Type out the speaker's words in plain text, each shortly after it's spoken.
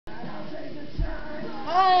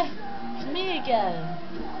again.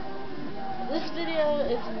 This video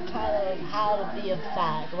is entitled How to Be a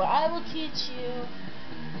Fag, where I will teach you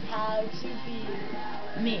how to be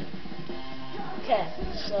me. Okay,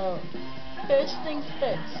 so first things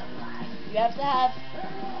first. You have to have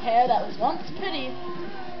hair that was once pretty,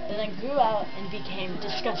 but then grew out and became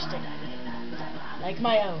disgusting. Like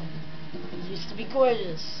my own. It used to be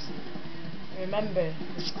gorgeous. Remember,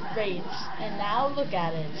 it's great. And now look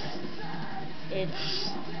at it.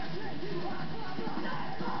 It's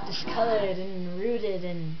discolored and rooted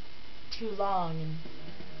and too long and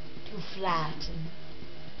too flat, and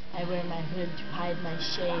I wear my hood to hide my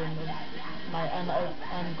shame of my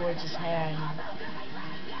ungorgeous hair. And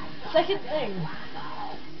second thing,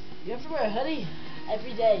 you have to wear a hoodie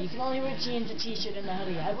every day. You can only wear jeans, a t-shirt, and a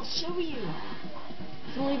hoodie. I will show you.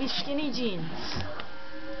 It can only be skinny jeans.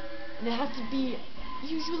 And it has to be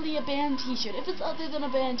usually a band t-shirt. If it's other than a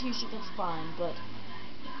band t-shirt, that's fine, but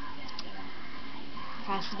it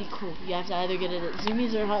has to be cool. You have to either get it at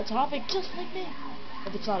Zumiez or Hot Topic, just like me.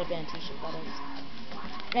 If it's not a band t-shirt, that is.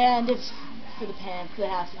 And if for the pants, they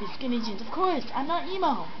have to be skinny jeans. Of course, I'm not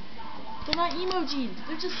emo. They're not emo jeans.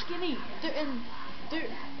 They're just skinny. They're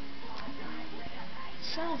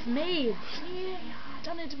self-made. See?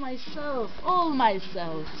 Done it myself. All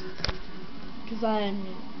myself. Because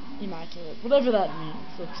I'm immaculate. Whatever that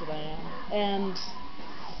means. That's what I am. And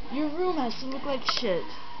your room has to look like shit.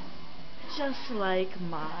 Just like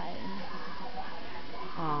mine.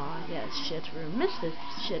 Aw, yes, shit room. Miss this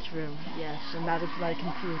shit room. Yes, and that is my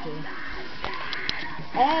computer.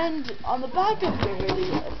 And on the back of your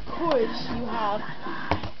hoodie, of course, you have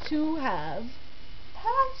to have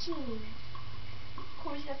patches. Of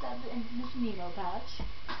course, you have to have the Infamous Nemo patch,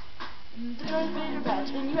 the Darth Vader patch,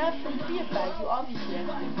 and you have to be a fag. You obviously have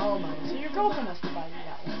to be homo, so your girlfriend has to buy you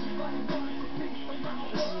that one.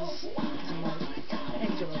 This is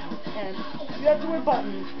Angela. And you have to wear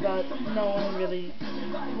buttons that no one really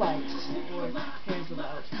likes or cares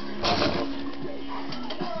about.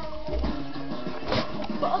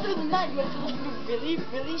 But other than that, you have to listen to really,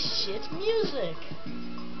 really shit music.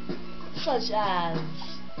 Such as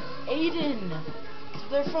Aiden,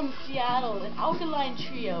 they're from Seattle, and Alkaline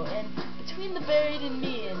Trio, and Between the Buried and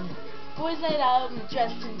Me, and Boys Night Out, and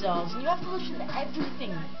Dresden Dolls. And you have to listen to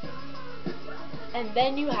everything. And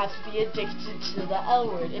then you have to be addicted to the L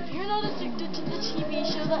Word. If you're not addicted to the TV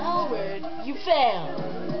show The L Word, you fail.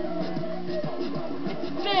 If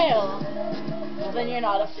you fail, well then you're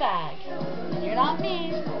not a fag. And you're not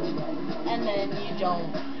me. And then you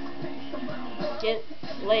don't get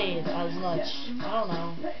laid as much. I don't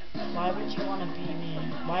know. Why would you want to be me?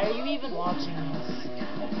 Why are you even watching this?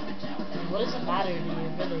 And what does it matter to you,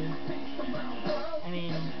 really? I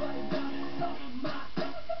mean,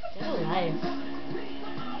 get a life.